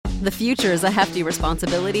The future is a hefty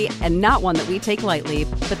responsibility and not one that we take lightly,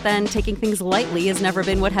 but then taking things lightly has never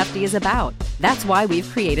been what Hefty is about. That's why we've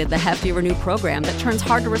created the Hefty Renew program that turns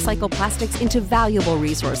hard-to-recycle plastics into valuable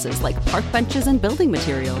resources like park benches and building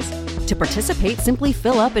materials. To participate, simply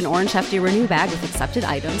fill up an orange Hefty Renew bag with accepted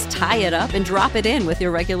items, tie it up, and drop it in with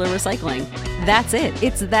your regular recycling. That's it.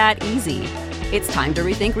 It's that easy. It's time to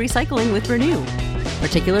rethink recycling with Renew.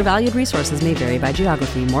 Particular valued resources may vary by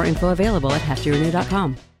geography. More info available at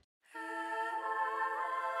heftyrenew.com.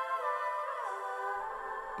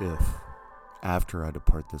 If, after I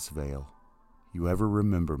depart this vale, you ever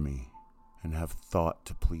remember me and have thought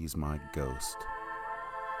to please my ghost,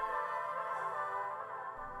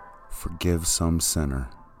 forgive some sinner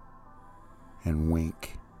and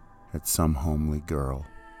wink at some homely girl.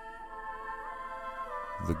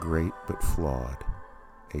 The great but flawed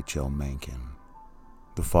H.L. Mencken.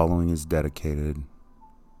 The following is dedicated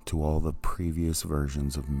to all the previous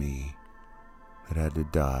versions of me that had to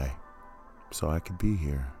die so I could be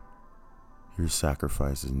here. Your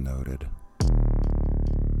sacrifice is noted.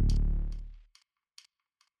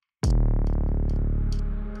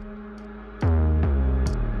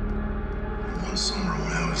 One summer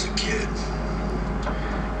when I was a kid,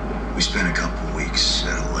 we spent a couple weeks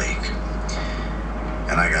at a lake,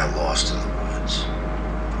 and I got lost in the woods.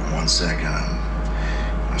 For 1 second,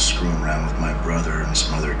 I'm screwing around with my brother and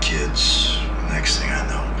some other kids. Next thing I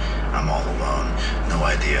know, I'm all alone, no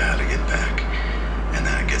idea how to get back. And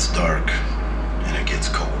then it gets dark, and it gets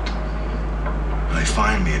cold. They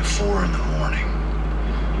find me at 4 in the morning.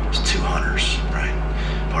 It's 2 hunters, right?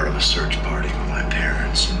 Part of a search party with my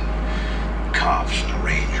parents and cops and the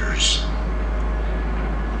rangers.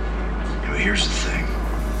 But here's the thing.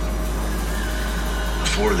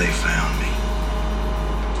 Before they found me,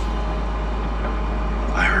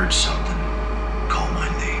 I heard something call my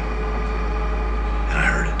name. And I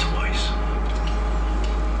heard it twice.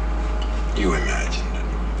 You imagined it.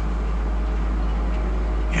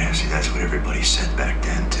 Yeah, see, that's what everybody said back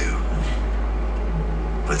then, too.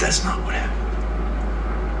 But that's not what happened.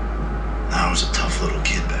 I was a tough little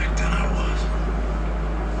kid back then, I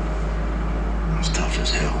was tough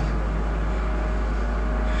as hell.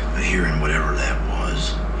 But hearing whatever that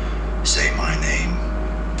was say my name,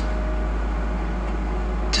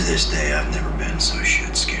 to this day, I've never been so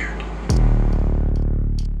shit scared.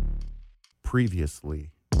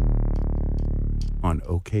 Previously on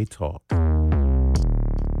OK Talk.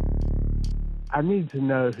 I need to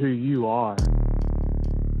know who you are.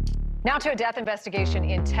 Now to a death investigation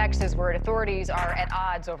in Texas where authorities are at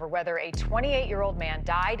odds over whether a 28-year-old man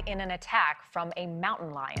died in an attack from a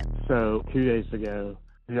mountain lion. So 2 days ago,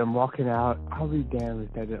 I'm walking out. I'll be damned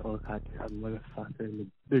if that didn't look like a motherfucker in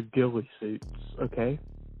the ghillie suits, okay?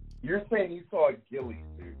 You're saying you saw a ghillie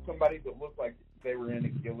suit, somebody that looked like they were in a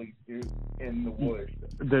ghillie suit in the woods.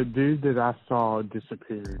 The dude that I saw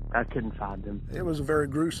disappeared. I couldn't find him. It was a very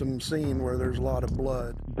gruesome scene where there's a lot of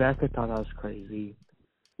blood. Becca thought I was crazy.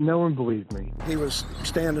 No one believed me. He was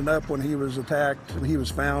standing up when he was attacked, and he was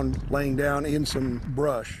found laying down in some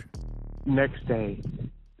brush. Next day,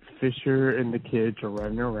 Fisher and the kids are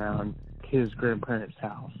running around his grandparents'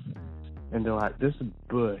 house. And they're like, this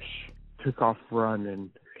bush took off running.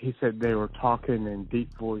 He said they were talking in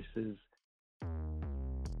deep voices.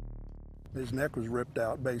 His neck was ripped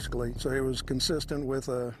out, basically, so it was consistent with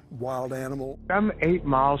a wild animal. I'm 8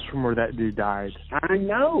 miles from where that dude died. I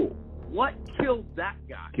know. What killed that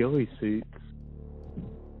guy? Ghillie suits.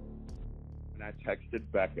 And I texted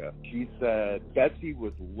Becca. She said Betsy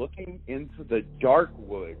was looking into the dark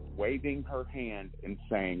woods, waving her hand and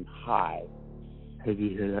saying hi. Hey, did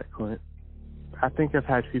you hear that, Clint? I think I've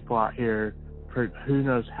had people out here for who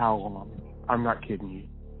knows how long. I'm not kidding you.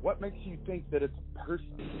 What makes you think that it's a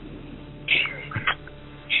person?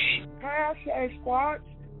 Hi, Sasquatch.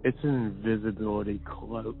 It's an invisibility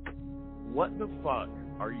cloak. What the fuck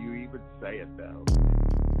are you even saying, though?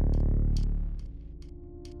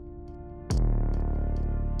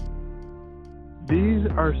 These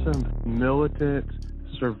are some militant,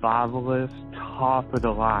 survivalist, top of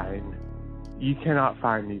the line. You cannot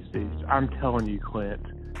find these dudes. I'm telling you, Clint.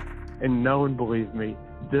 And no one believed me.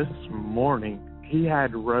 This morning, he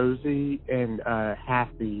had Rosie and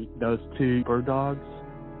Happy, those 2 bird dogs,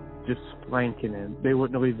 just flanking him. They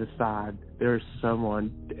wouldn't leave the side. There's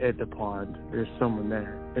someone at the pond. There's someone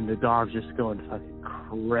there. And the dog's just going fucking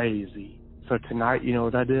crazy. So tonight, you know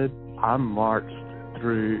what I did? I marched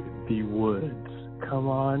through the woods. Come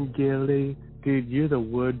on, Gilly. Dude, you're the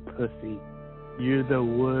wood pussy. You're the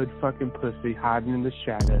wood fucking pussy hiding in the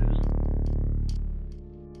shadows.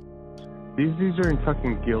 These are in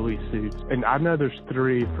fucking ghillie suits. And I know there's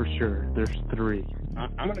 3 for sure. There's 3.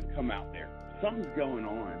 I'm going to come out there. Something's going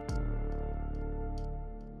on.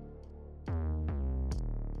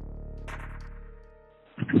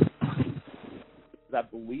 I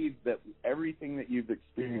believe that everything that you've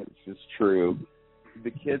experienced is true. The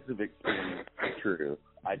kids have experienced is true.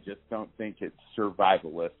 I just don't think it's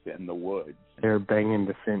survivalist in the woods. They're banging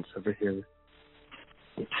the fence over here.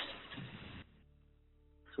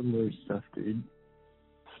 Some weird stuff, dude.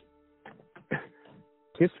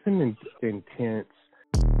 It's been intense.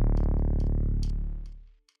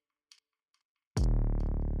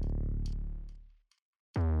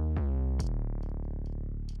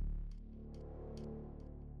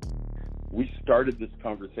 We started this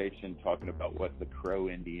conversation talking about what the Crow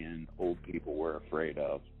Indian old people were afraid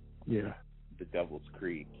of. Yeah. The Devil's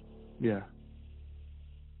Creek. Yeah.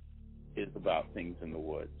 Is about things in the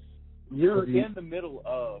woods. You're in the middle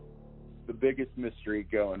of the biggest mystery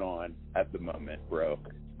going on at the moment, bro.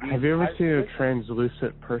 Have you ever seen a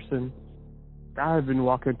translucent person? I have been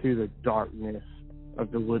walking through the darkness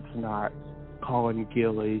of the woods night, calling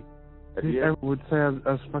ghillie. Everyone would say I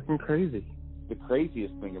was fucking crazy. The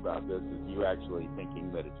craziest thing about this is you actually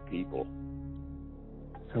thinking that it's people.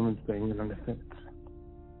 Someone's banging on the fence.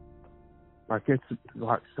 Like it's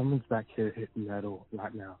like someone's back here hitting metal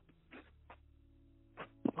right now.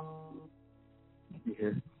 You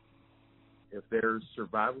hear? If there's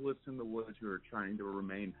survivalists in the woods who are trying to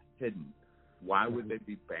remain hidden, why would they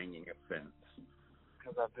be banging a fence?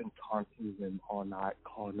 Because I've been taunting them all night,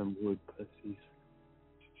 calling them wood pussies.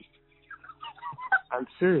 I'm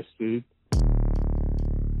serious, dude.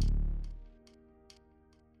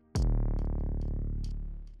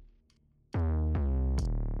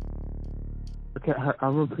 Okay,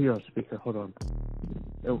 I'm gonna put you on speaker. Hold on.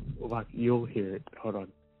 Like you'll hear it. Hold on.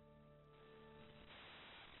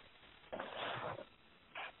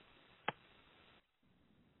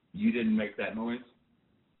 You didn't make that noise?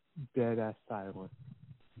 Dead ass silent.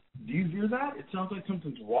 Do you hear that? It sounds like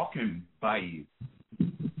something's walking by you.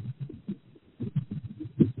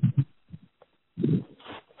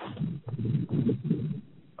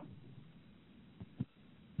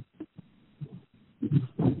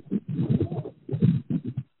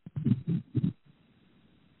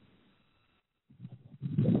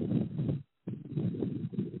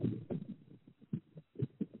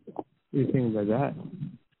 What do you think about that?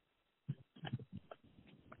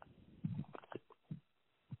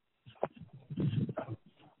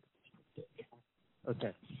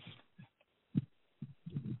 Okay.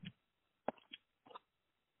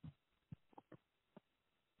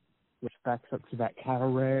 Which backs up to that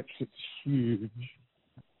cattle ranch. It's huge.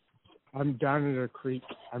 I'm down in a creek.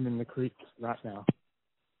 I'm in the creek right now.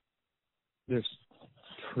 There's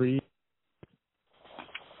trees.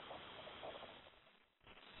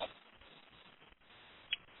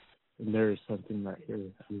 And there is something right here.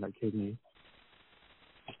 I'm not kidding you.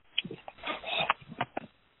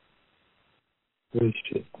 Holy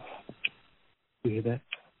shit. You hear that?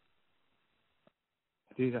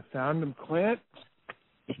 Dude, I found him, Clint.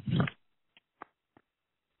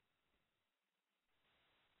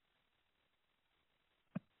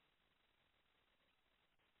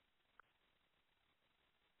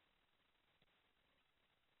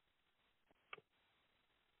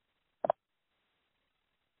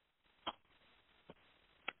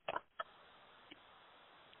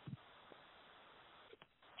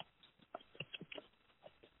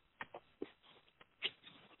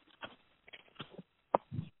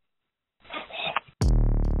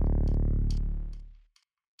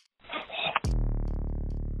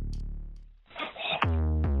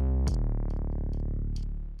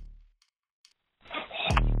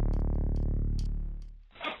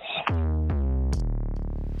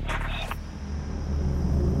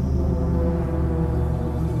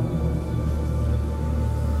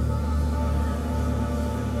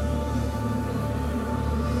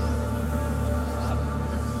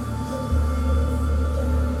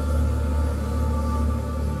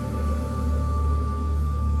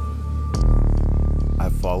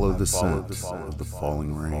 Follow the scent of the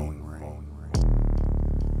falling rain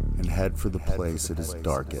and head for the place it is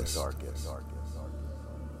darkest.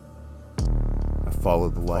 I follow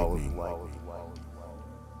the lightning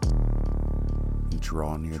and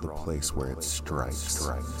draw near the place where it strikes.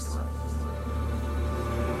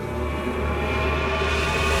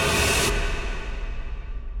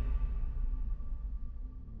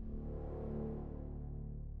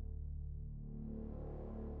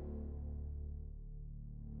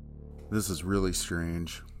 This is really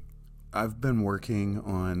strange. I've been working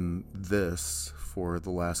on this for the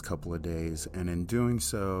last couple of days, and in doing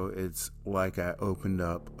so, it's like I opened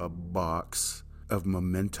up a box of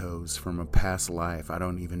mementos from a past life. I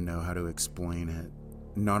don't even know how to explain it.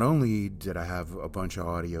 Not only did I have a bunch of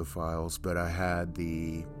audio files, but I had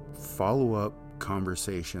the follow-up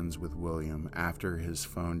conversations with William after his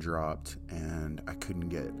phone dropped and I couldn't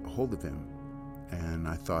get a hold of him. And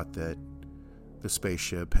I thought that the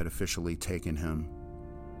spaceship had officially taken him.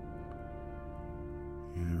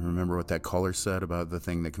 You remember what that caller said about the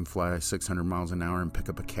thing that can fly 600 miles an hour and pick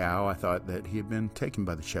up a cow? I thought that he had been taken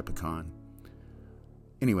by the Shepicon.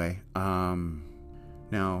 Anyway,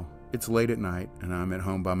 now it's late at night and I'm at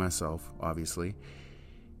home by myself, obviously.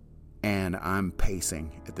 And I'm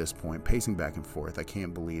pacing at this point, pacing back and forth. I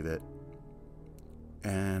can't believe it.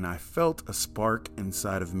 And I felt a spark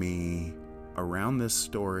inside of me around this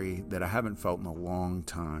story that I haven't felt in a long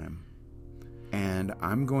time. And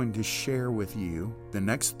I'm going to share with you the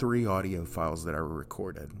next 3 audio files that I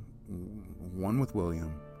recorded. One with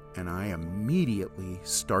William, and I immediately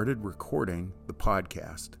started recording the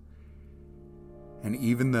podcast. And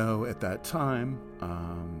even though at that time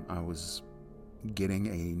I was getting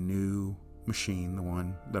a new machine, the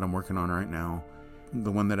one that I'm working on right now,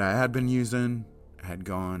 the one that I had been using had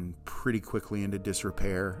gone pretty quickly into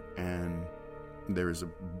disrepair, and there was a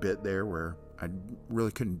bit there where I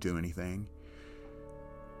really couldn't do anything.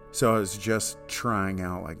 So I was just trying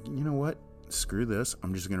out, like, you know what? Screw this.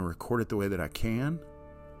 I'm just going to record it the way that I can,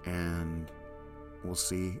 and we'll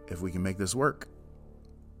see if we can make this work.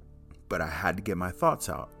 But I had to get my thoughts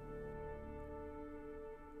out.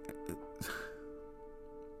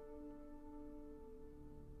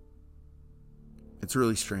 It's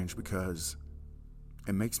really strange because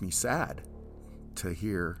it makes me sad to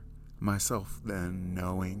hear myself then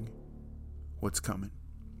knowing what's coming.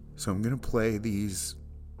 So I'm going to play these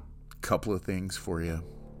couple of things for you.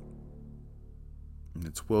 And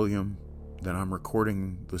it's William. Then I'm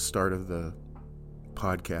recording the start of the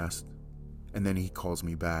podcast. And then he calls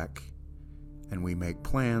me back. And we make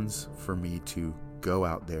plans for me to go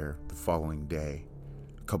out there the following day.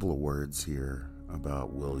 A couple of words here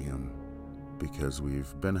about William, because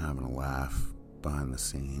we've been having a laugh behind the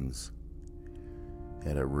scenes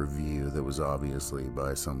at a review that was obviously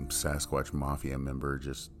by some Sasquatch Mafia member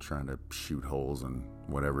just trying to shoot holes in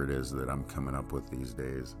whatever it is that I'm coming up with these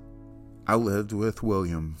days. I lived with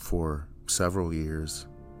William for several years.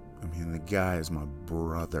 I mean, the guy is my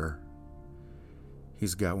brother.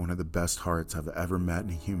 He's got one of the best hearts I've ever met in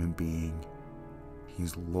a human being.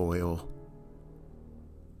 He's loyal,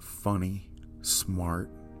 funny, smart.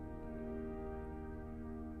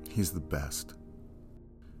 He's the best.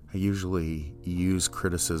 I usually use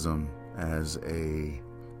criticism as a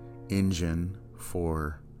engine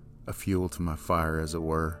for a fuel to my fire, as it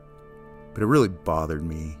were. But it really bothered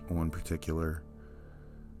me. One particular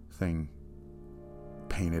thing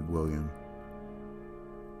painted William.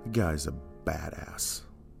 The guy's a badass.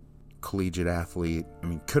 Collegiate athlete. I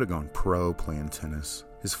mean, could have gone pro playing tennis.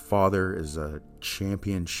 His father is a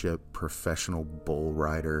championship professional bull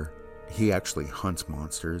rider. He actually hunts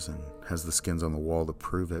monsters and has the skins on the wall to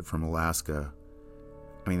prove it from Alaska.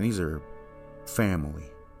 I mean, these are family,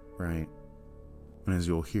 right? And as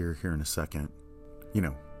you'll hear here in a second, you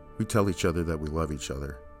know, we tell each other that we love each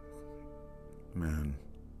other. Man,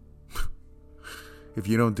 if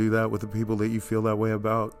you don't do that with the people that you feel that way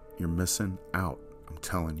about, you're missing out. I'm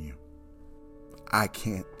telling you. I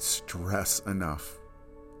can't stress enough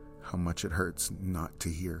how much it hurts not to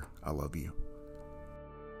hear I love you.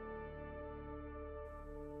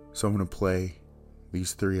 So I'm going to play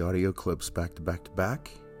these 3 audio clips back to back to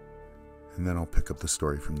back, and then I'll pick up the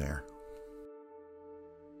story from there.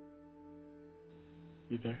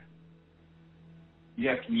 You there?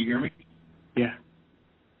 Yeah, can you hear me? Yeah.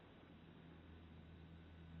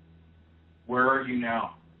 Where are you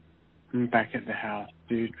now? I'm back at the house,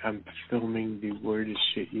 dude. I'm filming the weirdest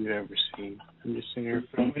shit you've ever seen. I'm just sitting here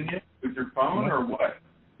filming it with your phone or what?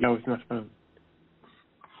 No, it's my phone.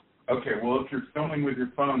 Okay, well, if you're filming with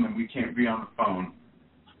your phone, then we can't be on the phone.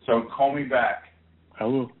 So call me back. I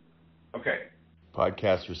will. Okay.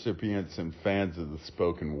 Podcast recipients and fans of the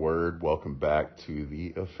spoken word, welcome back to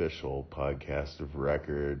the official podcast of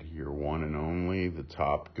record. Your one and only, the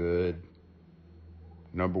top good.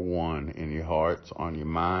 Number 1 in your hearts, on your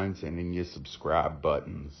minds, and in your subscribe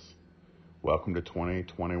buttons. Welcome to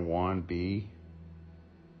 2021, B.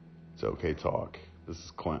 It's okay talk. This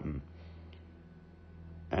is Clinton.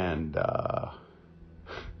 And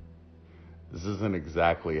this isn't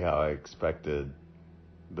exactly how I expected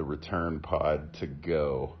the return pod to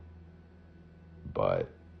go, but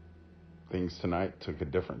things tonight took a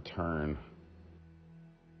different turn.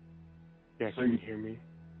 Yeah, can you hear me?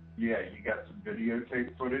 Yeah, you got some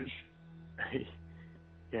videotape footage?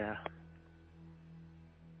 Yeah.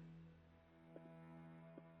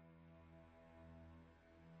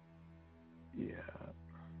 Yeah.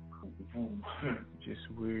 Just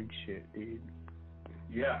weird shit, dude.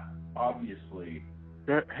 Yeah, obviously.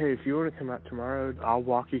 Hey, if you want to come out tomorrow, I'll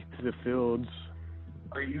walk you to the fields.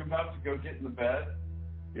 Are you about to go get in the bed?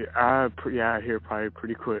 Yeah, I hear probably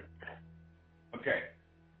pretty quick. Okay,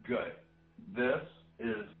 good. This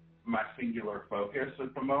is my singular focus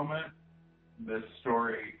at the moment. This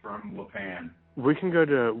story from LaPan. We can go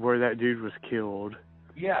to where that dude was killed.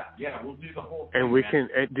 Yeah, we'll do the whole thing.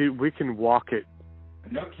 And we can walk it.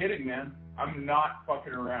 No kidding, man. I'm not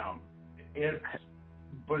fucking around. It's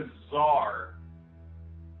bizarre,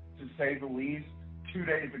 to say the least. 2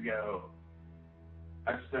 days ago,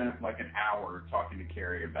 I spent like an hour talking to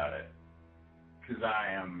Carrie about it, because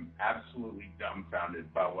I am absolutely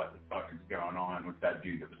dumbfounded by what the fuck is going on with that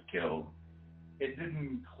dude that was killed. It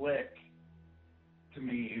didn't click to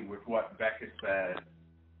me with what Betsy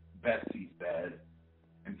said,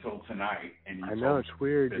 until tonight. And I know, it's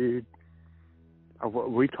weird, dude.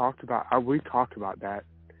 We talked about that.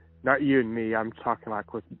 Not you and me. I'm talking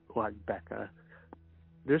with Becca.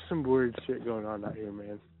 There's some weird shit going on out here,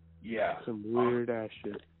 man. Yeah. Some weird ass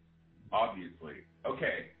shit. Obviously.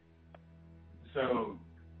 Okay. So,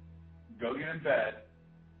 go get in bed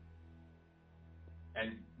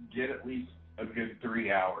and get at least a good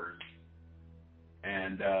 3 hours.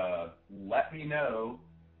 And let me know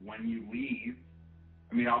when you leave.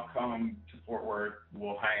 I mean, I'll come to Fort Worth.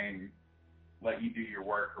 We'll hang, let you do your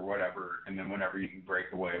work or whatever. And then whenever you can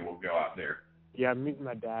break away, we'll go out there. Yeah, I'm meeting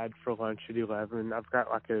my dad for lunch at 11. I've got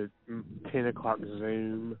like a 10 o'clock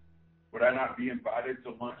Zoom. Would I not be invited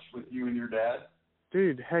to lunch with you and your dad?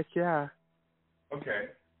 Dude, heck yeah. Okay.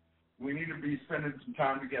 We need to be spending some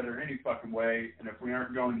time together any fucking way. And if we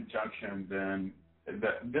aren't going to Junction, then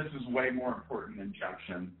this is way more important than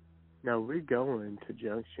Junction. No, we're going to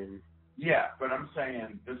Junction. Yeah, but I'm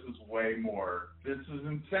saying this is way more. This is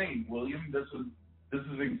insane, William. This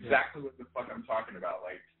is exactly what the fuck I'm talking about.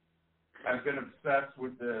 Like, I've been obsessed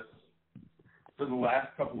with this for the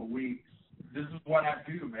last couple of weeks. This is what I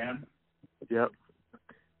do, man. Yep.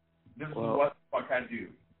 This is what the fuck I do.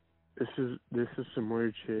 This is some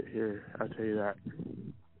weird shit here. I'll tell you that.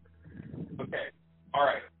 Okay. All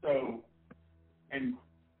right. So, and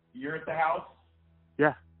you're at the house?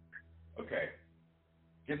 Yeah. Okay.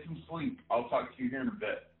 Get some sleep. I'll talk to you here in a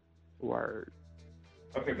bit. Word.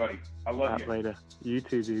 Okay, buddy. I love you. Later. You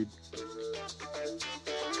too, dude.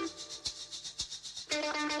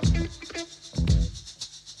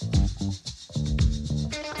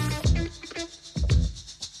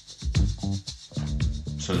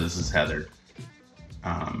 So this is Heather.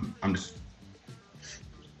 I'm just...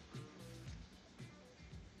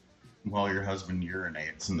 While your husband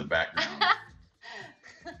urinates in the background.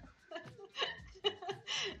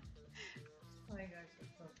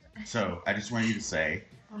 So I just want you to say,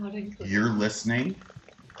 you're listening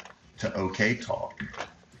to OK Talk.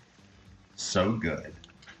 So good.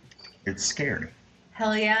 It's scary.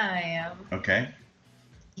 Hell yeah, I am. Okay?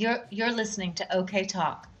 You're listening to OK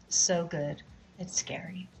Talk. So good. It's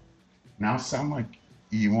scary. Now sound like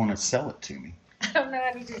you want to sell it to me. I don't know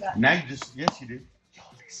how to do that. Now you just, yes you do. You're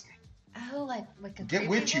listening. Oh, like a Get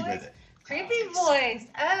witchy voice? with it. Creepy voice.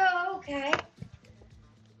 Oh, okay.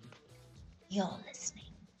 You're listening.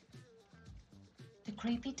 The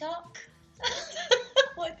Creepy Talk?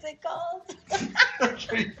 What's it called?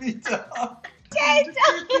 Creepy Talk.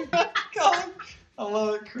 Creepy Talk. I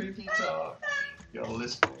love it, Creepy Talk. You're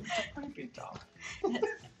listening to Creepy Talk.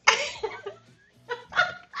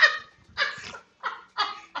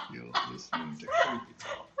 You're listening to Creepy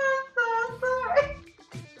Talk. I'm so sorry.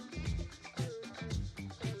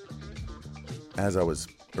 As I was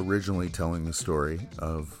originally telling the story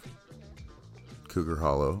of Cougar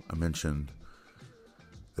Hollow, I mentioned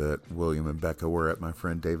that William and Becca were at my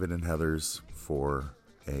friend David and Heather's for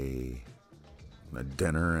a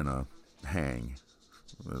dinner and a hang.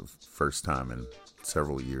 The first time in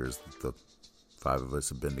several years that the five of us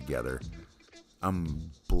have been together. I'm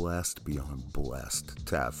blessed beyond blessed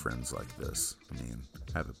to have friends like this. I mean,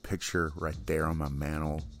 I have a picture right there on my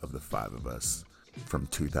mantle of the five of us from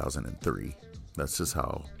 2003. That's just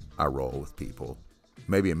how I roll with people.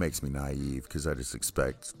 Maybe it makes me naive because I just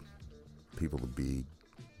expect people to be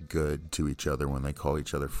good to each other when they call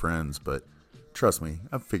each other friends, but trust me,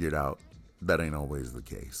 I've figured out that ain't always the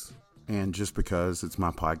case. And just because it's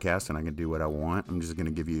my podcast and I can do what I want, I'm just going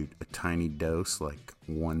to give you a tiny dose, like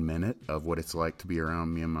 1 minute, of what it's like to be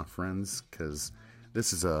around me and my friends, because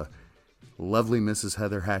this is a lovely Mrs.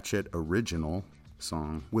 Heather Hatchett original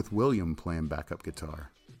song with William playing backup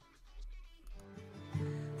guitar.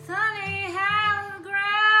 Funny how the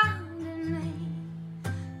ground in me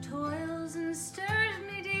toils and stirs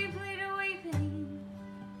me deeply to weeping.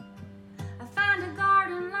 I find a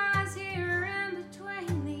garden lies here in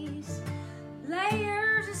between these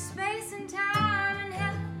layers of space and time, and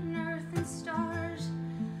heaven, earth, and stars,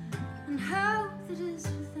 and hope that is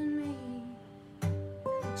within me.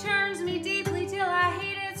 It churns me deeply till I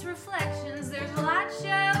hate its reflections. There's a light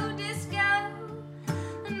show, disco,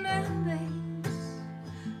 and moonbeams,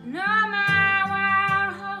 and all my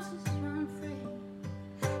wild horses run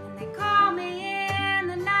free, and they call me in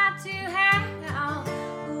the night to howl.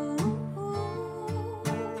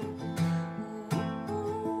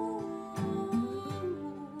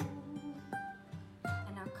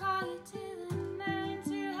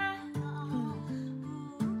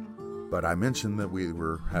 But I mentioned that we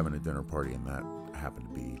were having a dinner party, and that happened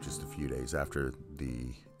to be just a few days after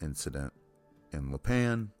the incident in La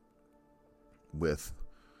Panne with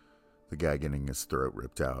the guy getting his throat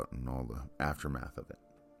ripped out and all the aftermath of it.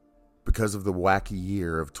 Because of the wacky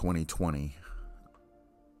year of 2020,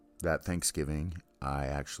 that Thanksgiving, I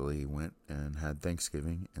actually went and had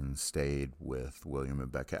Thanksgiving and stayed with William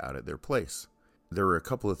and Becca out at their place. There were a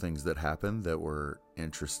couple of things that happened that were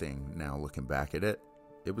interesting now looking back at it.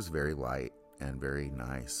 It was very light and very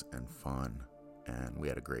nice and fun, and we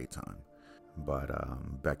had a great time. But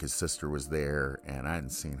Becca's sister was there, and I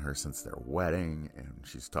hadn't seen her since their wedding, and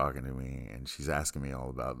she's talking to me, and she's asking me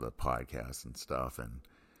all about the podcast and stuff, and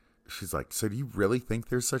she's like, so do you really think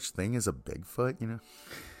there's such thing as a Bigfoot, you know?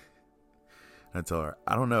 And I tell her,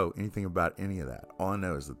 I don't know anything about any of that. All I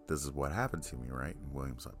know is that this is what happened to me, right? And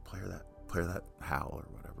William's like, play that howl or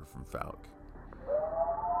whatever from Falk.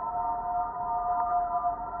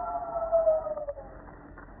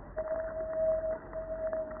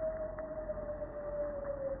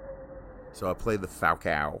 So I played the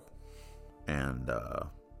Falcow, and the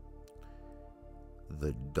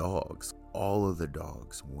dogs, all of the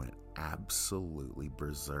dogs went absolutely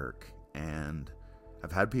berserk. And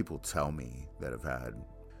I've had people tell me that have had,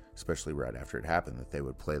 especially right after it happened, that they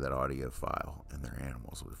would play that audio file and their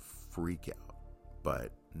animals would freak out.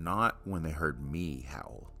 But not when they heard me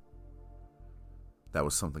howl. That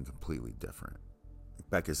was something completely different.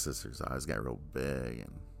 Becca's sister's eyes got real big,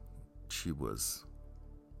 and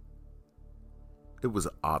it was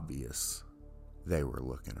obvious they were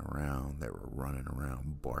looking around, they were running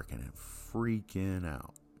around, barking and freaking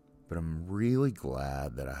out. But I'm really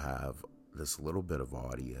glad that I have this little bit of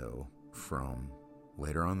audio from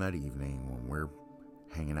later on that evening when we're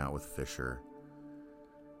hanging out with Fisher,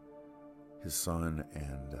 his son,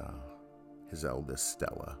 and his eldest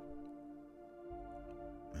Stella,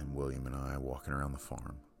 and William and I walking around the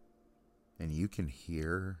farm. And you can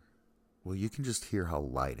just hear how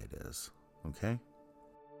light it is, okay?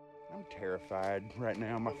 I'm terrified right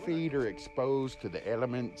now. My feet are exposed to the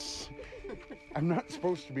elements. I'm not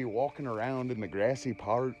supposed to be walking around in the grassy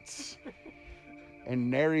parts. And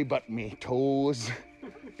nary but me toes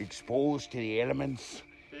exposed to the elements.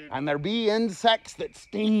 And there be insects that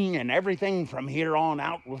sting, and everything from here on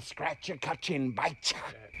out will scratch you, cut you, and bite you.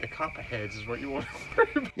 The copperheads is what you want.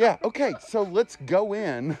 Yeah, okay, so let's go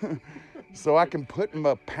in so I can put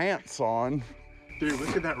my pants on. Dude,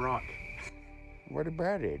 look at that rock. What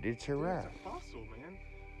about it? It's a rock. It's a fossil,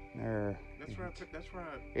 man. That's where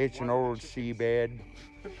I it's an old seabed.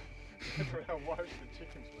 That's where I watched the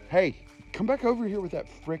chickens live. Hey, come back over here with that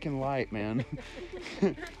frickin' light, man.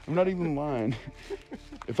 I'm not even lying.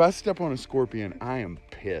 If I step on a scorpion, I am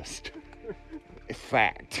pissed.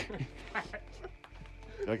 Fact.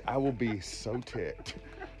 Like, I will be so ticked.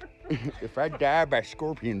 If I die by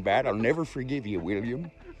scorpion bite, I'll never forgive you,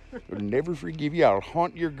 William. I'll never forgive you. I'll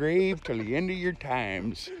haunt your grave till the end of your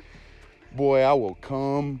times. Boy, I will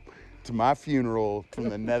come to my funeral from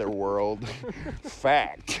the netherworld.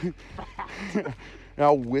 Fact. And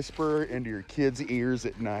I'll whisper into your kids' ears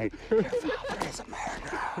at night. Your father is a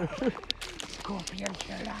murderer. Scorpion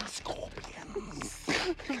killer. Scorpions.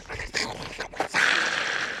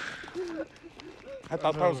 I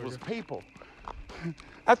thought those was people.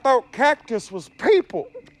 I thought cactus was people.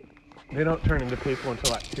 They don't turn into people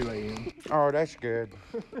until like 2 a.m. Oh, that's good.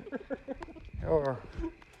 Or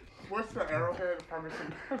what's the arrowhead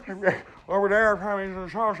promising? Over there, probably the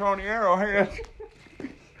sauce on the arrowhead.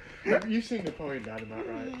 Have you seen Napoleon Dynamite,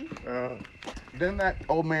 right? Then that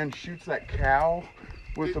old man shoots that cow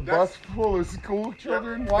with a bus full of school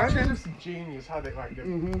children watching. That's just genius how they like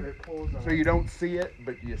it pulls on. So you don't see it,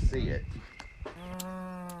 but you see it.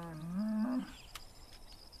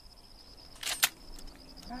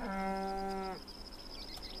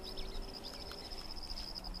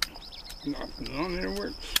 Nothing on there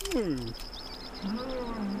works smooth.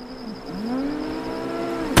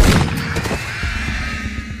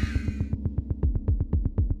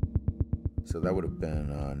 So that would have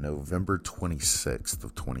been November 26th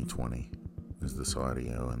of 2020 is this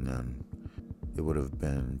audio, and then it would have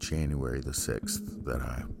been January the 6th that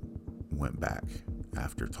I went back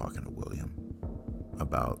after talking to William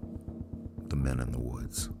about the men in the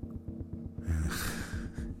woods.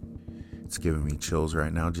 It's giving me chills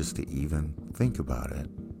right now just to even think about it,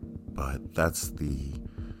 but that's the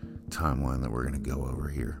timeline that we're going to go over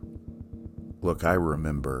here. Look, I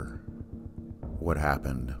remember what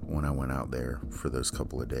happened when I went out there for those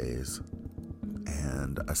couple of days,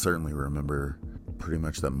 and I certainly remember pretty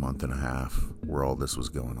much that month and a half where all this was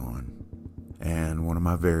going on. And one of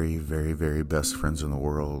my very, very, very best friends in the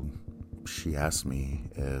world, she asked me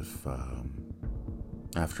if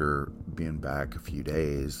after being back a few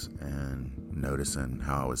days and noticing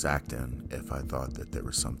how I was acting, if I thought that there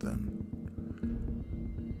was something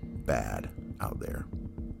bad out there.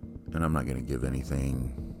 And I'm not going to give any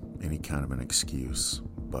kind of an excuse,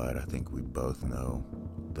 but I think we both know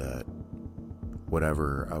that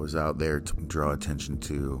whatever I was out there to draw attention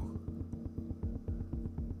to,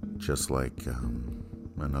 just like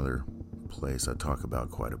another place I talk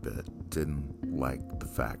about quite a bit, didn't like the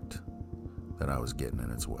fact that I was getting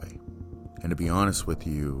in its way. And to be honest with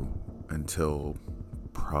you, until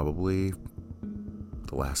probably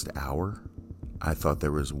the last hour, I thought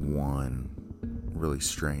there was one really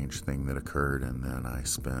strange thing that occurred, and then I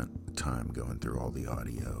spent time going through all the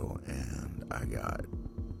audio, and I got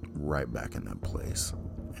right back in that place.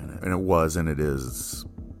 And it was, and it is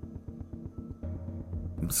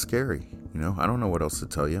scary, you know? I don't know what else to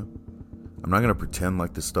tell you. I'm not going to pretend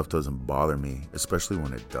like this stuff doesn't bother me, especially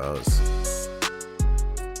when it does.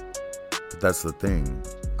 But that's the thing.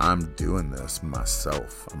 I'm doing this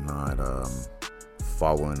myself. I'm not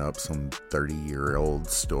following up some 30-year-old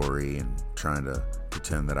story and trying to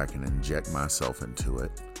pretend that I can inject myself into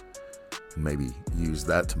it and maybe use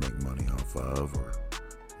that to make money off of. Or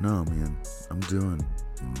no, man, I'm doing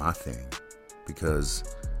my thing,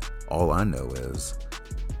 because all I know is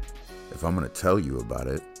if I'm going to tell you about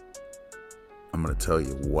it, I'm going to tell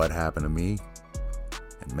you what happened to me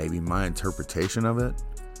and maybe my interpretation of it.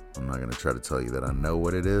 I'm not going to try to tell you that I know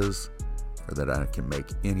what it is or that I can make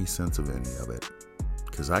any sense of any of it,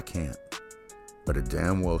 because I can't. But I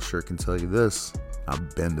damn well sure can tell you this: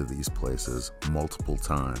 I've been to these places multiple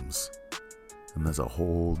times, and that's a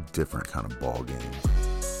whole different kind of ball game.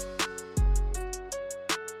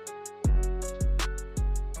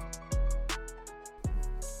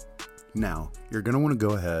 Now, you're going to want to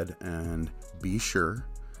go ahead and be sure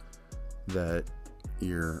that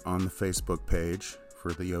you're on the Facebook page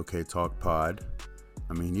for the OK Talk Pod.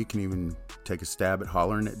 I mean, you can even take a stab at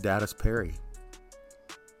hollering at Daddus Perry,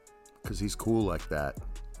 because he's cool like that.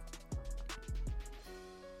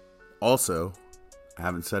 Also, I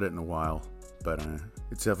haven't said it in a while, but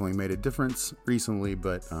it's definitely made a difference recently.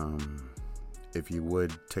 But if you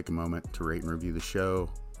would take a moment to rate and review the show.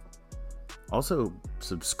 Also,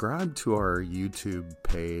 subscribe to our YouTube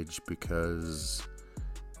page, because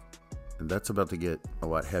that's about to get a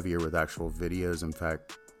lot heavier with actual videos. In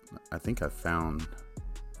fact, I think I found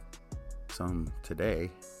some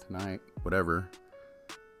tonight, whatever,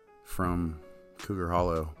 from Cougar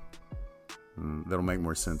Hollow. That'll make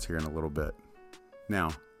more sense here in a little bit. Now,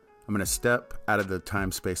 I'm going to step out of the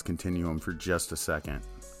time-space continuum for just a second,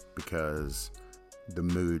 because the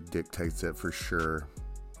mood dictates it for sure.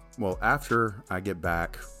 Well, after I get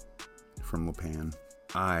back from La Pan,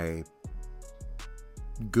 I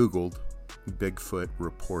Googled Bigfoot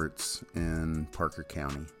reports in Parker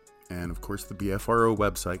County. And of course, the BFRO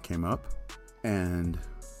website came up. And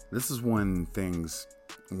this is when things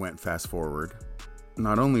went fast forward.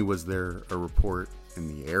 Not only was there a report in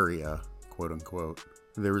the area, quote unquote,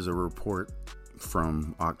 there was a report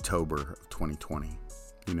from October of 2020.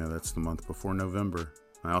 You know, that's the month before November.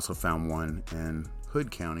 I also found one in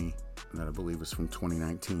Hood County that I believe was from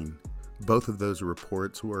 2019. Both of those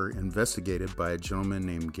reports were investigated by a gentleman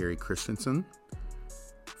named Gary Christensen,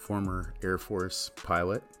 former Air Force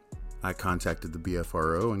pilot. I contacted the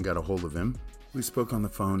BFRO and got a hold of him. We spoke on the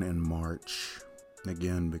phone in March,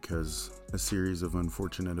 again because a series of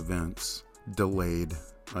unfortunate events delayed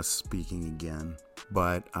us speaking again.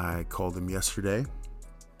 But I called him yesterday,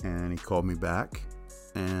 and he called me back,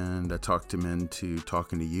 and I talked him into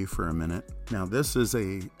talking to you for a minute. Now, this is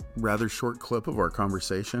a rather short clip of our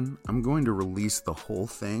conversation. I'm going to release the whole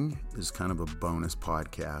thing as kind of a bonus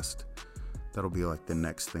podcast. That'll be like the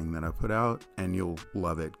next thing that I put out, and you'll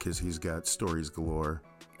love it because he's got stories galore.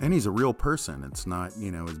 And he's a real person. It's not,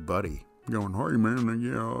 his buddy going, "Hey man, I've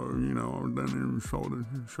done show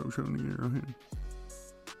in the year."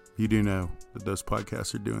 You do know that those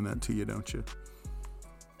podcasts are doing that to you, don't you?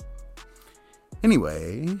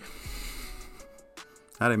 Anyway,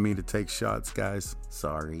 I didn't mean to take shots, guys.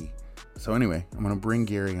 Sorry. So anyway, I'm going to bring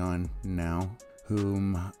Gary on now,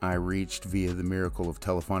 whom I reached via the miracle of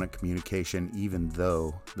telephonic communication, even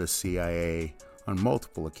though the CIA on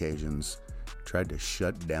multiple occasions tried to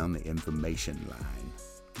shut down the information line.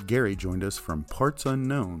 Gary joined us from parts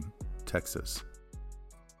unknown, Texas.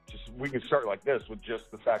 We can start like this with just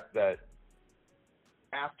the fact that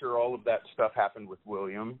after all of that stuff happened with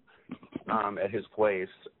William at his place,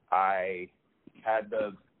 I had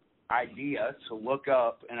the idea to look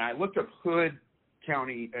up, and I looked up Hood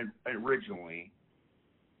County originally.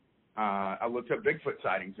 I looked up Bigfoot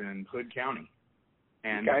sightings in Hood County,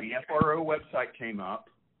 and the FRO website came up,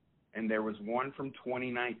 and there was one from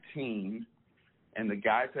 2019, and the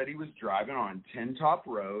guy said he was driving on Tin Top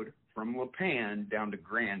Road from La Pan down to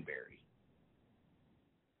Granbury.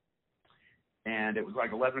 And it was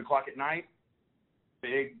like 11 o'clock at night.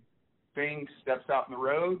 Big thing steps out in the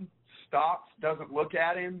road, stops, doesn't look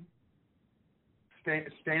at him,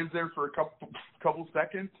 stands there for a couple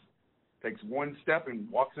seconds, takes one step and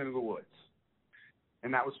walks into the woods.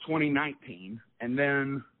 And that was 2019. And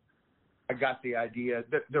then I got the idea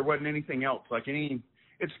that there wasn't anything else.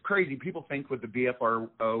 It's crazy. People think with the BFRO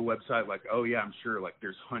website, like, oh yeah, I'm sure, like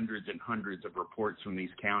there's hundreds and hundreds of reports from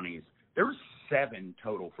these counties. There were 7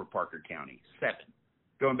 total for Parker County, 7,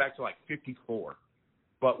 going back to like 54.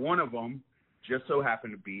 But one of them just so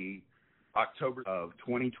happened to be October of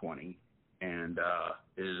 2020, and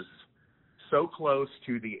is so close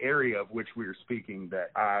to the area of which we were speaking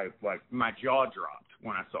that my jaw dropped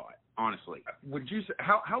when I saw it. Honestly, would you say,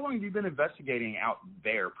 how long have you been investigating out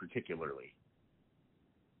there particularly?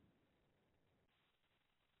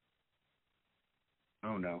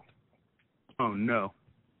 Oh no.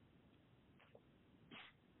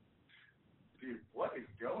 Dude, what is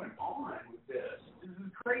going on with this? This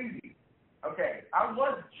is crazy. Okay, I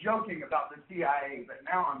was joking about the CIA, but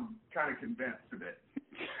now I'm kind of convinced of it.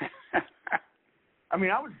 I mean,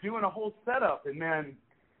 I was doing a whole setup, and then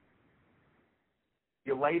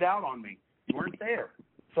you laid out on me. You weren't there.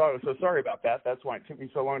 So I was so sorry about that. That's why it took me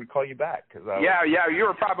so long to call you back. Yeah, you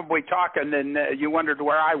were probably talking, and you wondered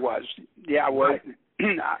where I was. Yeah, well, right.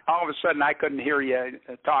 All of a sudden I couldn't hear you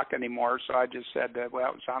talk anymore, so I just said,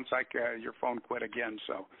 well, it sounds like your phone quit again.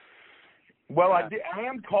 So, well, I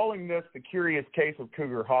am calling this the curious case of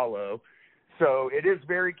Cougar Hollow. So it is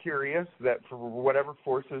very curious that for whatever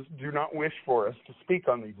forces do not wish for us to speak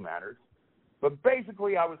on these matters. But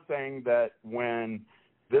basically I was saying that when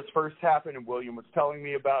this first happened and William was telling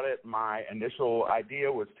me about it, my initial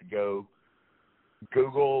idea was to go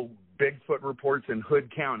Google Bigfoot reports in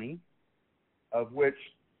Hood County, of which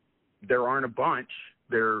there aren't a bunch.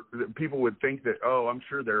 People would think that, oh, I'm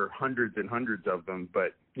sure there are hundreds and hundreds of them.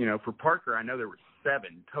 But, for Parker, I know there were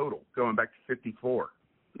 7 total, going back to 54.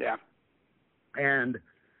 Yeah. And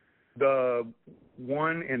the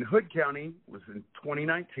one in Hood County was in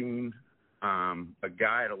 2019. A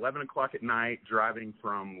guy at 11 o'clock at night driving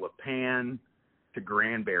from La Pan to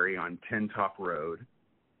Granbury on Tin Top Road.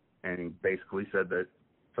 And he basically said that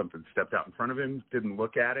something stepped out in front of him, didn't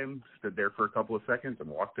look at him, stood there for a couple of seconds, and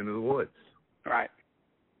walked into the woods. Right.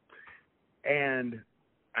 And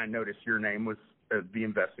I noticed your name was the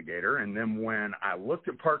investigator. And then when I looked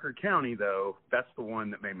at Parker County, though, that's the one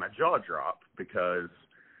that made my jaw drop because,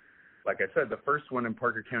 like I said, the first one in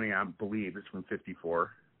Parker County, I believe, is from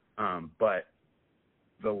 54. But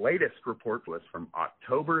the latest report was from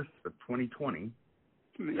October of 2020,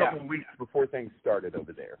 a couple of weeks before things started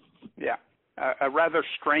over there. Yeah. A rather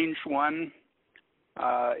strange one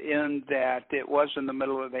in that it was in the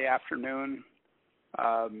middle of the afternoon.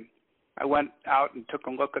 I went out and took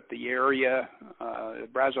a look at the area. The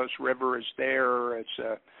Brazos River is there.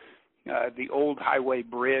 It's the old highway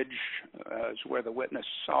bridge is where the witness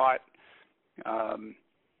saw it.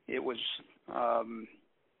 It was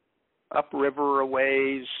upriver a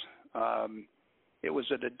ways. It was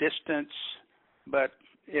at a distance, but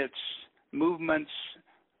its movements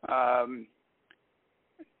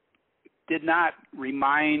did not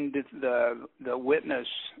remind the witness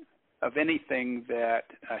of anything that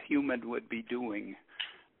a human would be doing.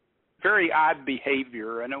 Very odd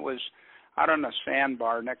behavior, and out on a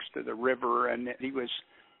sandbar next to the river, and he was,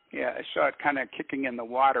 I saw it kind of kicking in the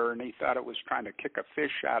water, and he thought it was trying to kick a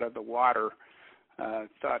fish out of the water.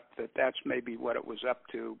 Thought that that's maybe what it was up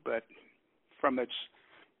to, but from its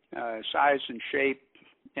size and shape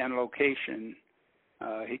and location,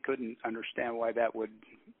 he couldn't understand why that would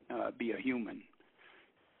be a human.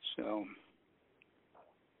 So.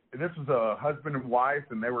 This was a husband and wife,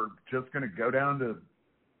 and they were just going to go down to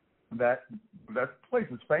that place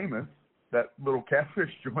is famous, that little catfish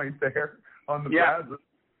joint there on the plaza.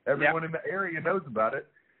 Everyone in the area knows about it,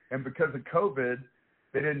 and because of COVID,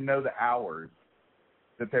 they didn't know the hours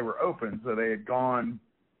that they were open, so they had gone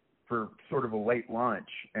for sort of a late lunch,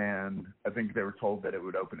 and I think they were told that it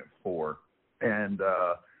would open at 4, and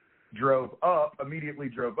immediately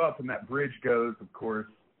drove up, and that bridge goes, of course,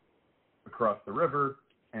 across the river,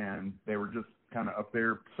 and they were just kind of up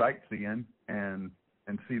there sightseeing and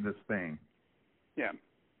see this thing. Yeah.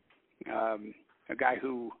 A guy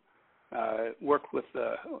who worked with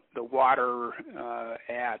the water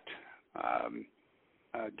at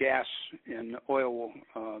gas and oil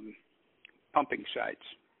pumping sites.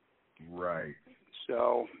 Right.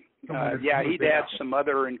 So, he'd had some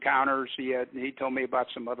other encounters. He told me about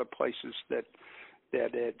some other places that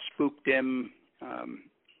had spooked him.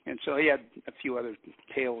 And so he had a few other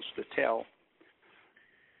tales to tell.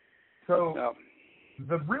 So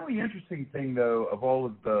the really interesting thing, though, of all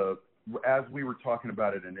of as we were talking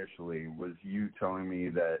about it initially, was you telling me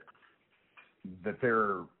that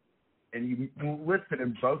there, and you listed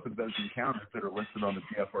in both of those encounters that are listed on the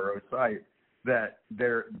GFRO site,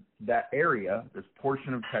 that area, this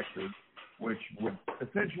portion of Texas, which would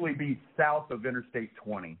essentially be south of Interstate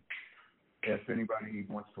 20, if anybody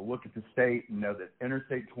wants to look at the state and know that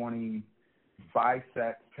Interstate 20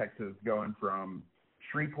 bisects Texas, going from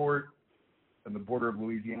Shreveport and the border of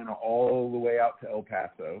Louisiana all the way out to El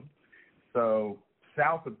Paso. So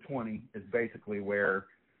south of 20 is basically where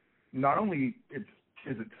not only is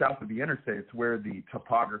it south of the interstate, it's where the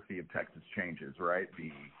topography of Texas changes, right?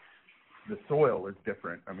 The soil is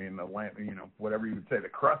different. I mean, the land, whatever you would say, the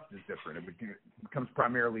crust is different. It becomes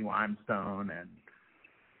primarily limestone, and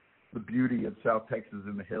the beauty of South Texas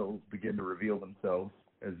and the hills begin to reveal themselves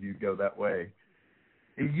as you go that way.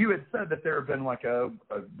 You had said that there have been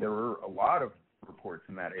there were a lot of reports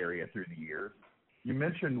in that area through the years. You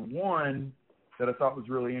mentioned one that I thought was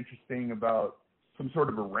really interesting about some sort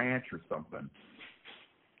of a ranch or something.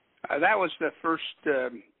 That was the first,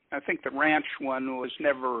 I think the ranch one was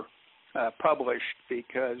never published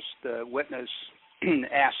because the witness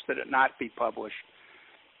asked that it not be published.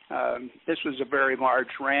 This was a very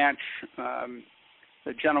large ranch.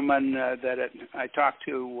 The gentleman I talked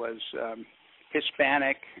to was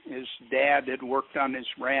Hispanic. His dad had worked on this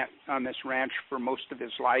ranch for most of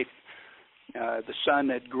his life. The son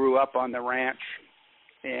had grew up on the ranch,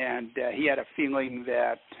 and he had a feeling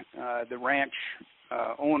that the ranch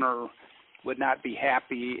owner would not be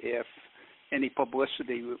happy if any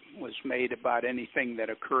publicity was made about anything that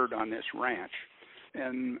occurred on this ranch.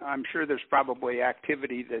 And I'm sure there's probably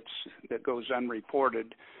activity that goes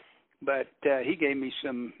unreported, but he gave me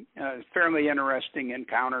some fairly interesting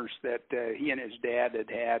encounters that he and his dad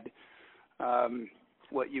had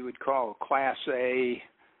what you would call a Class A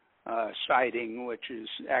sighting, which is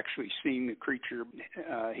actually seeing the creature.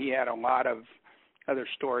 He had a lot of other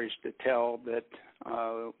stories to tell that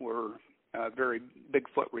were very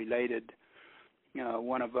Bigfoot related.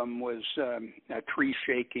 One of them was a tree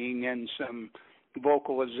shaking and some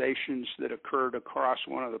vocalizations that occurred across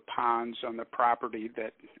one of the ponds on the property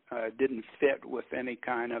that didn't fit with any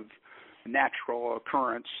kind of natural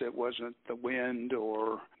occurrence. It wasn't the wind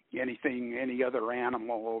or any other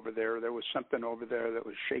animal over there. There was something over there that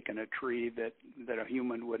was shaking a tree that a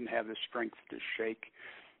human wouldn't have the strength to shake,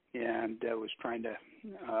 and was trying to,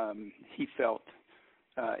 he felt,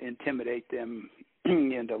 intimidate them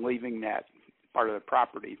into leaving that part of the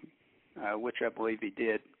property, which I believe he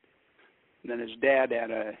did. And then his dad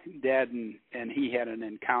and he had an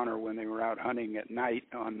encounter when they were out hunting at night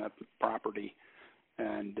on the property,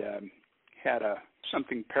 and had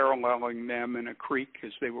something paralleling them in a creek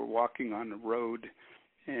as they were walking on the road,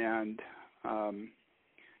 and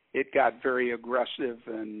it got very aggressive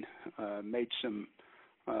and made some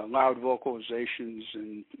loud vocalizations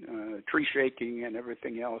and tree shaking and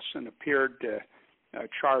everything else, and appeared to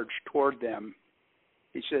charge toward them.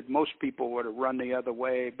 He said most people would have run the other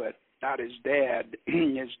way, but not his dad.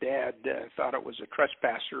 His dad thought it was a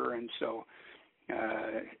trespasser, and so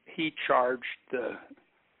he charged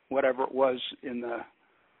whatever it was in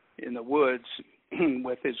the woods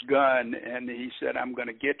with his gun, and he said, "I'm going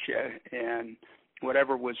to get you." And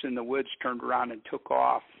whatever was in the woods turned around and took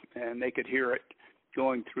off, and they could hear it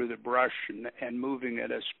going through the brush and moving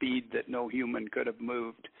at a speed that no human could have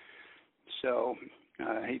moved. So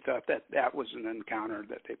he thought that was an encounter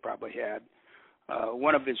that they probably had.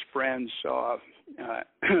 One of his friends saw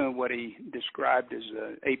what he described as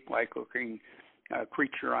an ape-like looking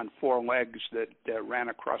creature on 4 legs that ran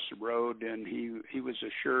across the road, and he was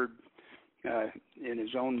assured in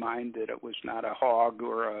his own mind that it was not a hog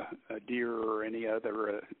or a deer or any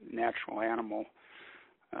other natural animal.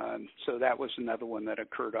 So that was another one that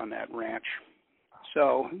occurred on that ranch.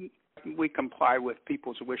 So we comply with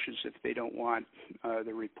people's wishes if they don't want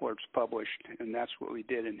the reports published, and that's what we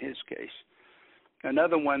did in his case.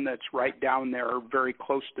 Another one that's right down there, very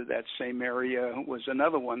close to that same area, was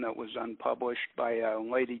another one that was unpublished by a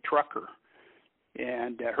lady trucker.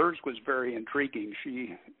 And hers was very intriguing.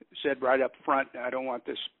 She said right up front, I don't want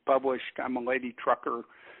this published. I'm a lady trucker.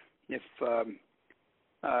 If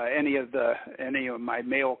any of my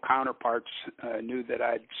male counterparts knew that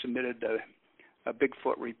I'd submitted a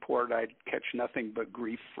Bigfoot report, I'd catch nothing but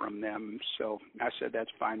grief from them. So I said,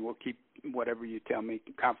 that's fine. We'll keep whatever you tell me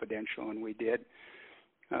confidential, and we did.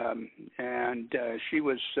 And she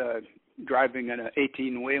was driving an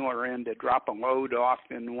 18-wheeler in to drop a load off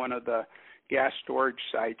in one of the gas storage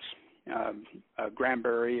sites,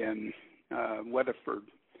 Granbury and Weatherford,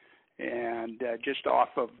 and just off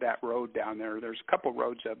of that road down there. There's a couple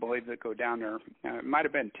roads, I believe, that go down there. It might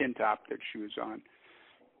have been Tin Top that she was on.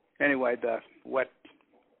 Anyway, what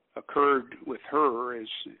occurred with her is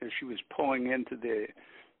she was pulling into the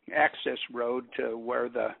access road to where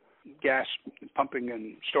the gas pumping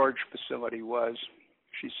and storage facility was.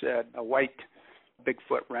 She said a white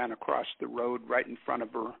Bigfoot ran across the road right in front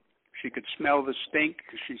of her. She could smell the stink.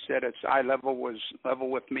 She said its eye level was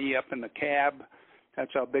level with me up in the cab.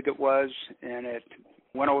 That's how big it was, and it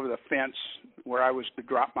went over the fence where I was to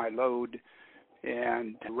drop my load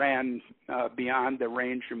and ran beyond the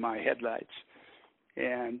range of my headlights.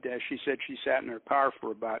 And she said she sat in her car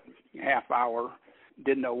for about a half hour,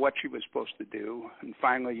 didn't know what she was supposed to do. And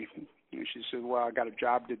finally, she said, well, I got a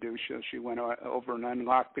job to do. So she went over and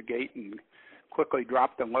unlocked the gate and quickly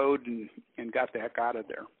dropped the load and got the heck out of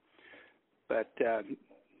there. But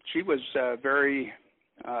she was very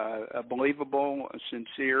believable,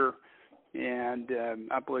 sincere, and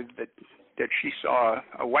I believe that she saw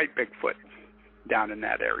a white Bigfoot down in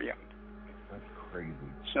that area. That's crazy.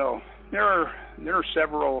 So there are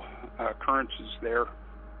several occurrences there.